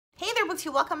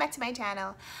BookTube, welcome back to my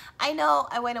channel. I know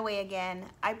I went away again.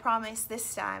 I promise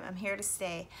this time I'm here to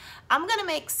stay. I'm gonna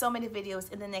make so many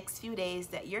videos in the next few days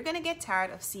that you're gonna get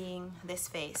tired of seeing this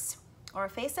face, or a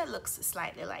face that looks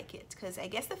slightly like it, because I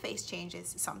guess the face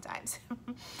changes sometimes.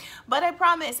 But I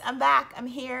promise I'm back, I'm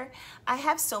here. I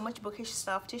have so much bookish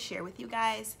stuff to share with you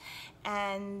guys,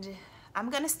 and I'm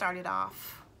gonna start it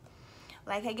off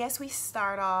like I guess we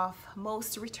start off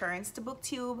most returns to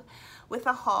BookTube, with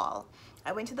a haul.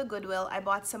 I went to the Goodwill, I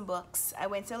bought some books, I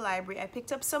went to the library, I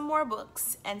picked up some more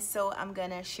books, and so I'm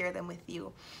gonna share them with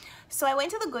you. So I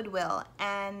went to the Goodwill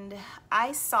and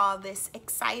I saw this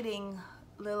exciting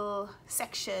little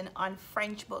section on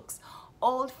French books,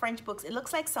 old French books. It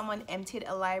looks like someone emptied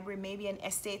a library, maybe an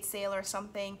estate sale or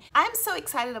something. I'm so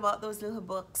excited about those little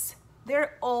books.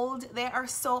 They're old, they are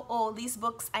so old. These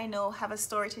books, I know, have a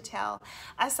story to tell.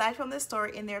 Aside from the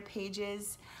story in their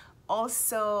pages,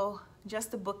 also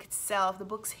just the book itself, the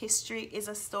book's history is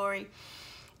a story.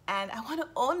 And I want to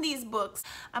own these books.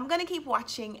 I'm gonna keep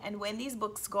watching, and when these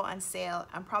books go on sale,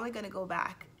 I'm probably gonna go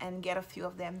back and get a few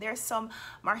of them. There's some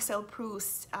Marcel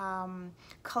Proust,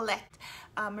 Colette,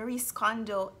 Maurice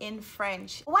Kondo in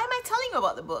French. Why am I telling you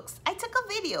about the books? I took a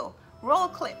video, roll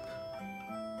clip.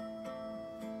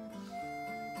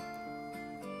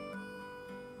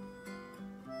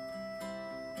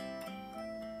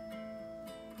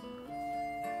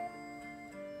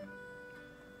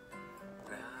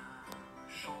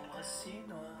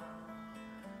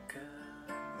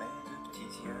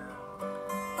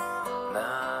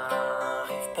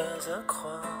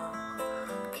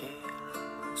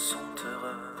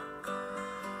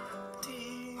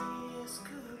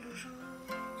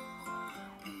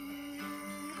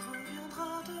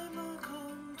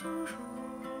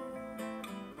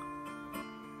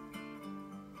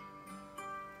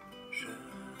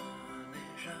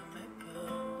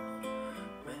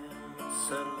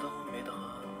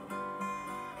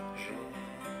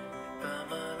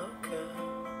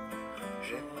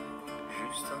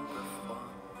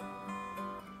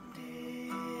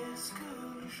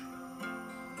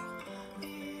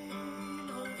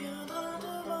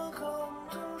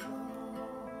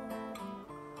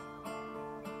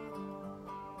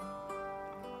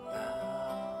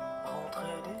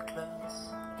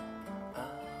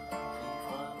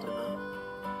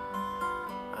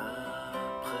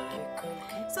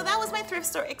 So that was my thrift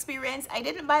store experience. I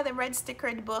didn't buy the red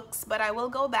stickered books, but I will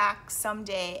go back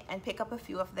someday and pick up a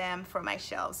few of them for my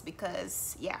shelves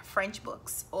because, yeah, French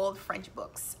books, old French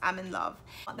books, I'm in love.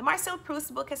 The Marcel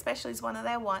Proust book especially is one that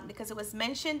I want because it was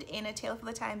mentioned in A Tale for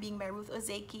the Time Being by Ruth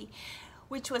Ozeki,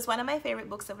 which was one of my favorite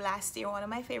books of last year, one of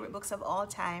my favorite books of all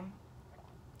time,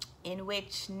 in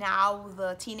which now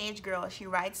the teenage girl, she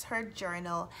writes her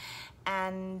journal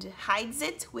and hides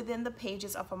it within the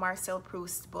pages of a Marcel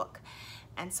Proust book.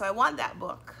 And so I want that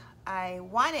book. I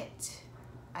want it.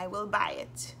 I will buy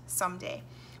it someday.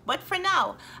 But for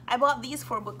now, I bought these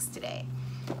 4 books today.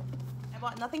 I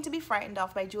bought Nothing to Be Frightened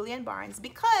Of by Julian Barnes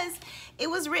because it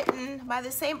was written by the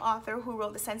same author who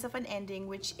wrote The Sense of an Ending,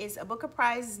 which is a Booker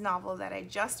Prize novel that I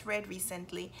just read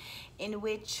recently, in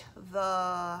which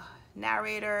the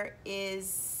narrator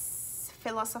is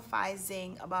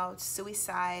philosophizing about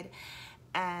suicide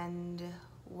and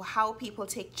how people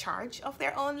take charge of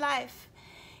their own life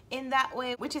in that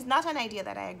way, which is not an idea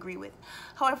that I agree with.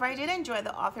 However, I did enjoy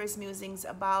the author's musings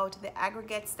about the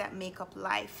aggregates that make up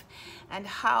life and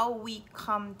how we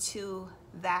come to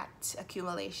that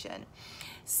accumulation.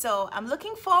 So I'm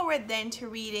looking forward then to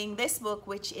reading this book,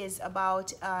 which is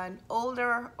about an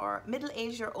older or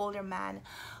middle-aged or older man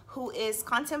who is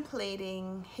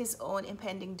contemplating his own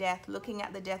impending death, looking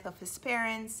at the death of his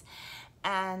parents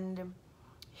and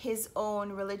his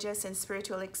own religious and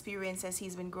spiritual experience as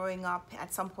he's been growing up.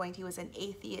 At some point he was an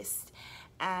atheist,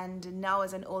 and now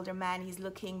as an older man he's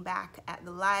looking back at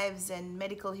the lives and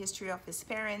medical history of his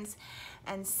parents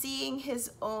and seeing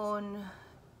his own,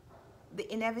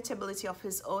 the inevitability of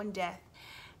his own death,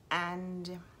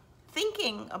 and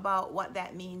thinking about what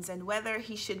that means and whether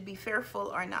he should be fearful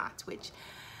or not, which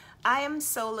I am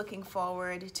so looking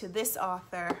forward to this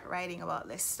author writing about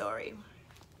this story.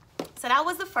 So that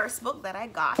was the first book that I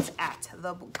got at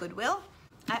the Goodwill.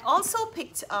 I also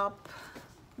picked up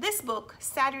this book,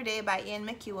 Saturday by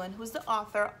McEwan, who's the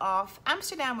author of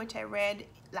Amsterdam, which I read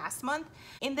last month.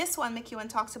 In this one, McEwan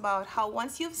talks about how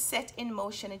once you've set in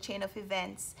motion a chain of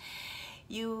events,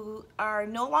 you are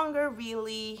no longer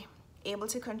really able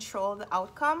to control the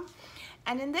outcome.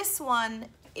 And in this one,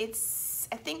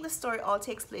 I think the story all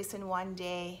takes place in one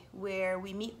day, where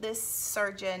we meet this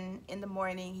surgeon in the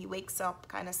morning. He wakes up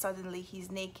kind of suddenly, he's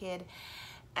naked,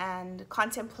 and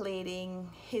contemplating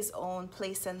his own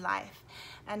place in life,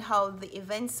 and how the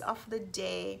events of the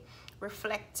day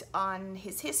reflect on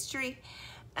his history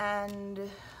and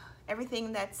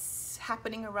everything that's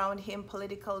happening around him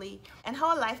politically, and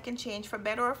how a life can change for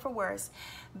better or for worse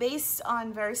based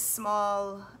on very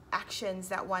small actions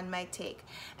that one might take.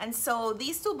 And so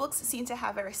these two books seem to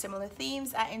have very similar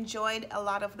themes. I enjoyed a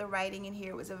lot of the writing in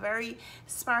here. It was a very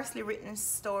sparsely written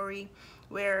story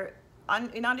where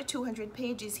in under 200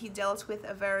 pages he dealt with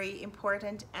a very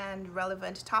important and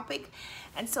relevant topic.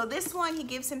 And so this one, he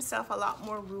gives himself a lot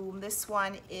more room. This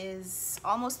one is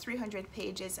almost 300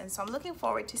 pages, and so I'm looking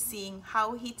forward to seeing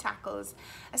how he tackles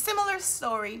a similar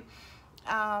story,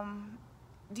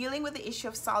 dealing with the issue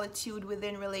of solitude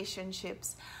within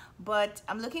relationships. But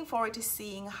I'm looking forward to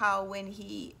seeing how, when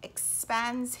he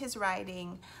expands his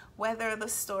writing, whether the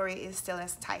story is still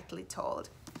as tightly told.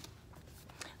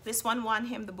 This one won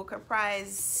him the Booker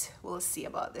Prize. We'll see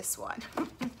about this one.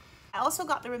 I also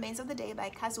got The Remains of the Day by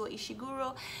Kazuo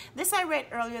Ishiguro. This I read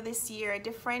earlier this year, a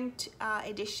different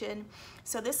edition.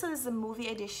 So this is the movie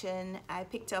edition I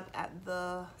picked up at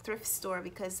the thrift store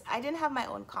because I didn't have my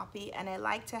own copy, and I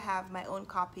like to have my own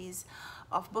copies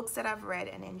of books that I've read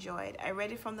and enjoyed. I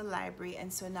read it from the library,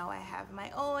 and so now I have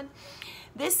my own.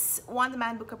 This won the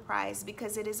Man Booker Prize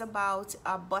because it is about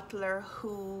a butler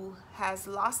who has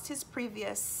lost his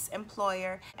previous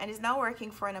employer and is now working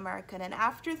for an American. And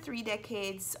after 3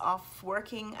 decades of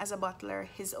working as a butler,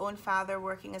 his own father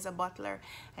working as a butler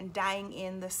and dying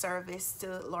in the service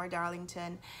to Lord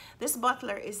Darlington, this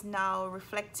butler is now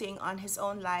reflecting on his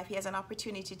own life. He has an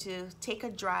opportunity to take a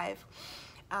drive,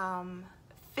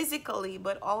 physically,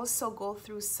 but also go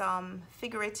through some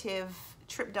figurative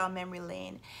trip down memory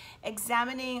lane,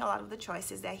 examining a lot of the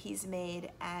choices that he's made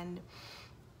and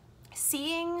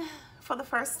seeing for the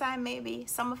first time maybe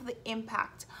some of the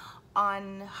impact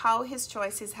on how his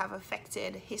choices have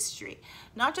affected history,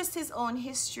 not just his own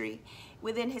history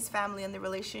within his family and the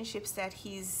relationships that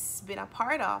he's been a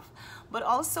part of, but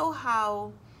also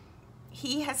how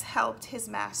he has helped his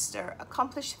master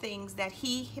accomplish things that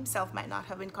he himself might not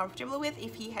have been comfortable with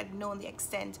if he had known the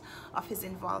extent of his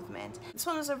involvement. This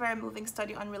one was a very moving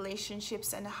study on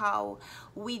relationships and how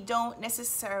we don't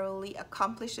necessarily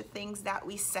accomplish the things that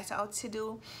we set out to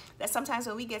do. That sometimes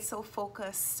when we get so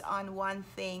focused on one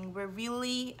thing, we're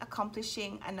really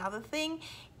accomplishing another thing,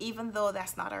 even though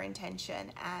that's not our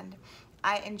intention. And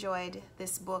I enjoyed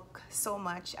this book so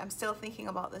much. I'm still thinking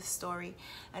about this story,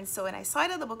 and so when I saw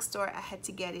it at the bookstore, I had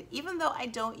to get it, even though I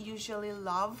don't usually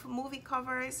love movie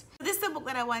covers. This is a book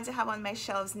that I want to have on my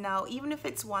shelves now, even if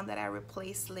it's one that I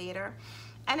replace later.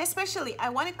 And especially, I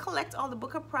want to collect all the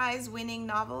Booker Prize winning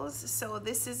novels, so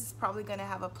this is probably going to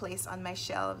have a place on my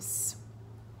shelves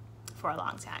for a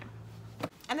long time.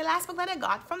 And the last book that I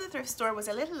got from the thrift store was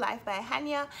A Little Life by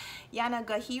Hanya,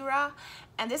 Yanagihara.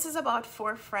 And this is about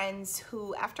 4 friends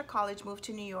who, after college, moved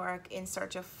to New York in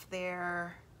search of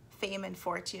their fame and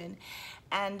fortune,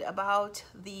 and about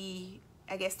the,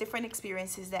 I guess, different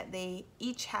experiences that they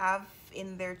each have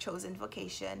in their chosen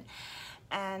vocation.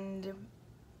 And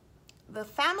the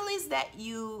families that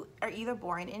you are either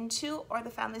born into or the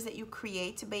families that you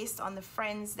create based on the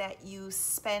friends that you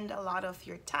spend a lot of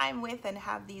your time with and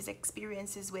have these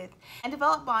experiences with, and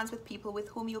develop bonds with people with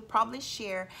whom you'll probably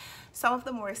share some of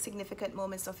the more significant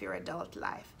moments of your adult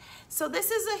life. So this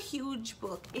is a huge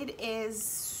book. It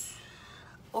is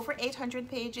over 800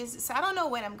 pages, so I don't know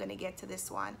when I'm going to get to this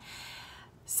one.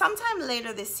 Sometime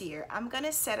later this year, I'm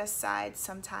gonna set aside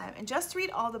some time and just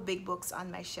read all the big books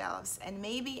on my shelves, and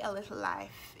maybe A Little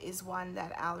Life is one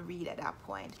that I'll read at that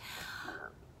point.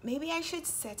 Maybe I should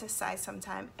set aside some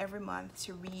time every month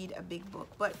to read a big book.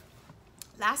 But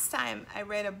last time I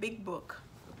read a big book,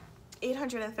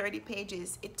 830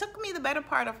 pages, it took me the better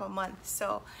part of a month,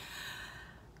 so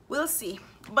we'll see.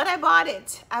 But I bought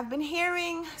it. I've been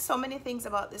hearing so many things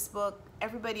about this book.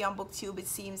 Everybody on BookTube, it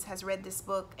seems, has read this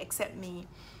book except me.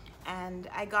 And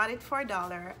I got it for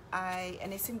 $1.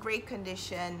 And it's in great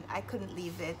condition. I couldn't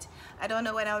leave it. I don't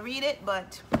know when I'll read it,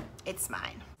 but it's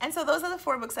mine. And so those are the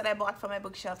 4 books that I bought for my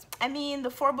bookshelves. I mean,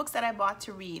 the 4 books that I bought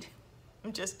to read.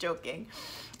 I'm just joking.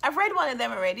 I've read one of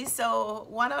them already, so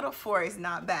 1 out of 4 is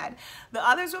not bad. The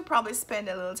others will probably spend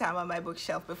a little time on my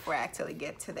bookshelf before I actually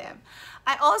get to them.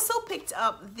 I also picked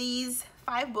up these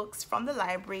 5 books from the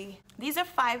library. These are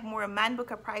 5 more Man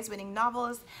Booker Prize winning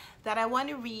novels that I want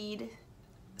to read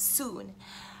soon.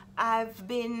 I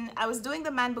was doing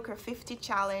the Man Booker 50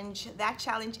 challenge. That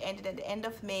challenge ended at the end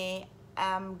of May.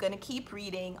 I'm gonna keep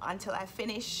reading until I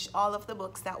finish all of the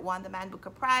books that won the Man Booker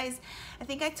Prize. I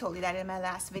think I told you that in my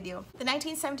last video. The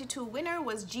 1972 winner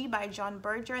was G by John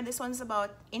Berger, and this one's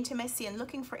about intimacy and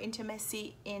looking for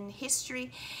intimacy in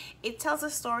history. It tells a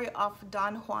story of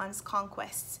Don Juan's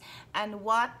conquests and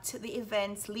what the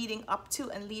events leading up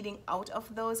to and leading out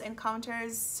of those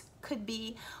encounters could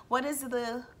be. What is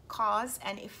the cause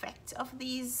and effect of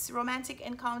these romantic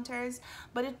encounters,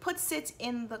 but it puts it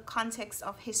in the context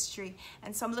of history.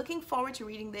 And so I'm looking forward to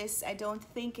reading this. I don't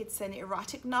think it's an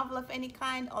erotic novel of any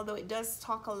kind, although it does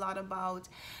talk a lot about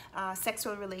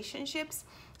sexual relationships.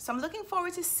 So I'm looking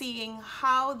forward to seeing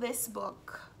how this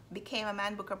book became a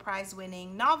Man Booker Prize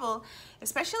winning novel,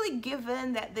 especially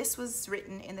given that this was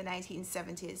written in the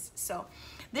 1970s. So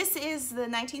this is the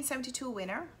 1972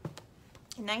 winner.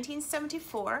 In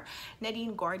 1974,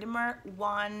 Nadine Gordimer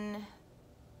won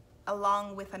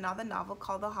along with another novel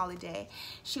called The Holiday.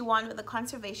 She won with The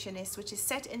Conservationist, which is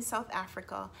set in South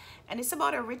Africa, and it's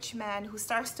about a rich man who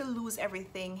starts to lose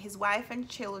everything. His wife and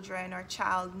children or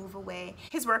child move away.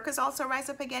 His workers also rise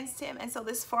up against him, and so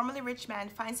this formerly rich man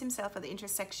finds himself at the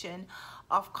intersection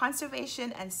of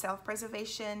conservation and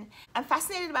self-preservation. I'm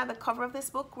fascinated by the cover of this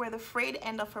book, where the frayed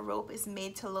end of a rope is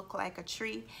made to look like a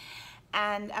tree.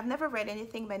 And I've never read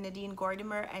anything by Nadine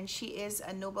Gordimer, and she is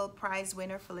a Nobel Prize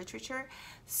winner for literature.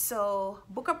 So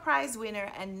Booker Prize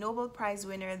winner and Nobel Prize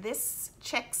winner, this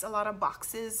checks a lot of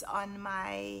boxes on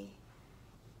my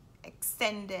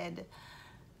extended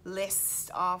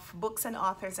list of books and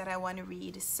authors that I want to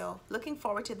read. So looking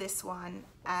forward to this one,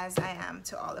 as I am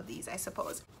to all of these, I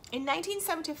suppose. In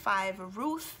 1975,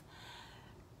 Ruth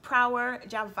Prawer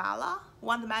Jhabvala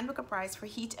won the Man Booker Prize for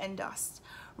Heat and Dust.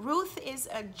 Ruth is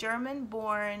a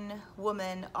German-born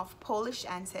woman of Polish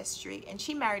ancestry, and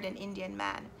she married an Indian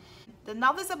man. The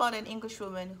novel is about an English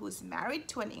woman who's married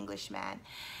to an English man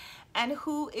and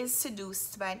who is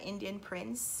seduced by an Indian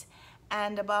prince,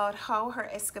 and about how her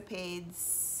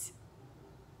escapades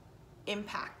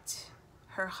impact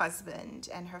her husband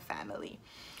and her family.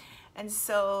 And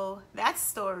so that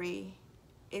story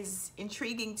is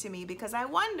intriguing to me, because I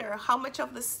wonder how much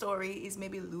of the story is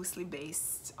maybe loosely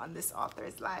based on this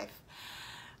author's life.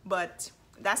 But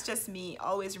that's just me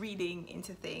always reading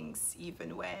into things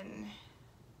even when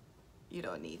you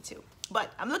don't need to.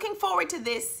 But I'm looking forward to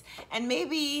this, and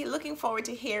maybe looking forward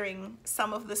to hearing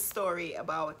some of the story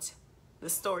about the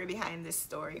story behind this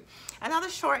story. Another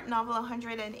short novel,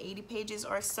 180 pages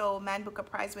or so, Man Booker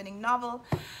Prize winning novel,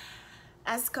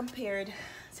 as compared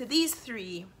to these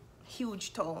three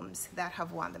huge tomes that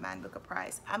have won the Man Booker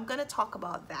Prize. I'm gonna talk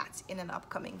about that in an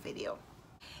upcoming video.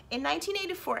 In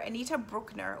 1984, Anita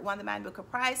Brookner won the Man Booker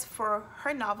Prize for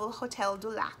her novel Hotel du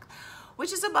Lac,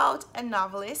 which is about a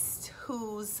novelist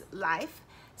whose life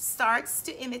starts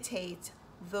to imitate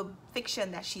the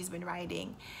fiction that she's been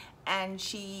writing, and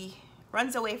she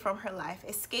runs away from her life,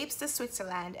 escapes to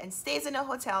Switzerland, and stays in a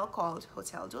hotel called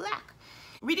Hotel du Lac.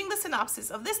 Reading the synopsis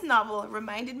of this novel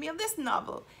reminded me of this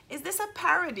novel. Is this a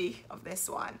parody of this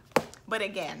one? But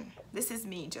again, this is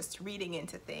me just reading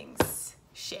into things.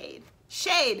 Shade.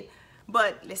 Shade!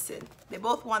 But listen, they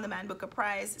both won the Man Booker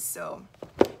Prize, so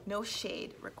no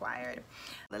shade required.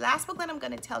 The last book that I'm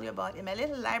going to tell you about in my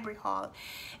little library haul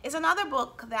is another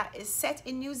book that is set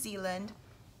in New Zealand,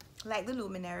 like The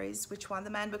Luminaries, which won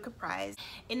the Man Booker Prize.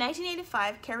 In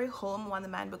 1985, Keri Hulme won the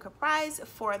Man Booker Prize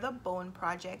for The Bone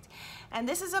Project. And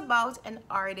this is about an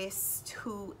artist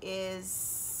who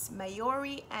is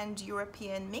Maori and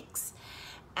European mix.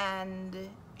 And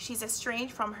she's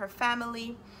estranged from her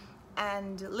family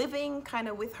and living kind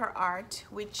of with her art,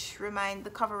 which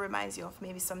the cover reminds you of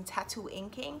maybe some tattoo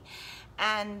inking.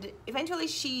 And eventually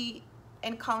she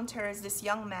encounters this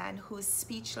young man who's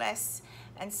speechless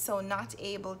and so not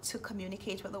able to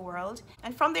communicate with the world.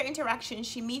 And from their interaction,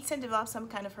 she meets and develops some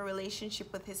kind of a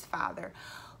relationship with his father,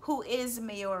 who is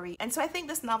Maori. And so I think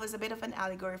this novel is a bit of an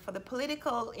allegory for the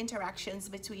political interactions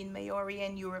between Maori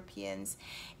and Europeans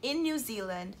in New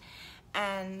Zealand.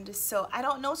 And so I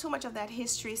don't know too much of that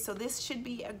history, so this should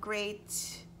be a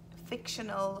great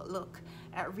fictional look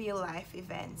at real life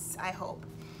events, I hope.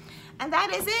 And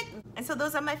that is it. And so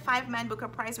those are my 5 Man Booker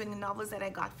Prize winning novels that I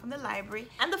got from the library,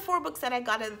 and the 4 books that I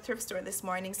got at the thrift store this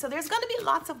morning. So there's going to be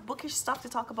lots of bookish stuff to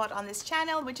talk about on this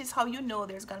channel, which is how you know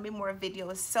there's going to be more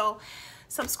videos. So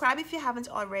subscribe if you haven't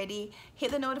already.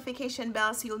 Hit the notification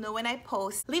bell so you'll know when I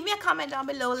post. Leave me a comment down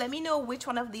below. Let me know which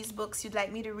one of these books you'd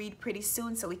like me to read pretty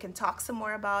soon so we can talk some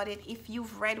more about it. If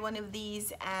you've read one of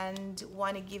these and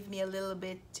want to give me a little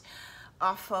bit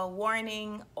of a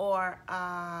warning, or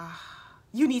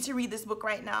you need to read this book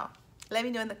right now, Let me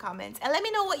know in the comments, and let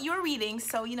me know what you're reading,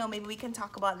 so you know, maybe we can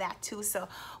talk about that too. So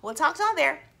we'll talk down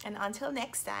there, and until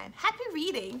next time, happy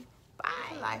reading.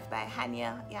 Bye. Life by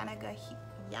Hanya Yanagihara.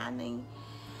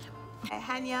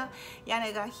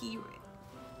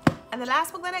 And the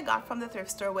last book that I got from the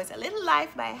thrift store was A Little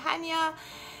Life by Hanya,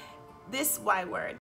 this Y word.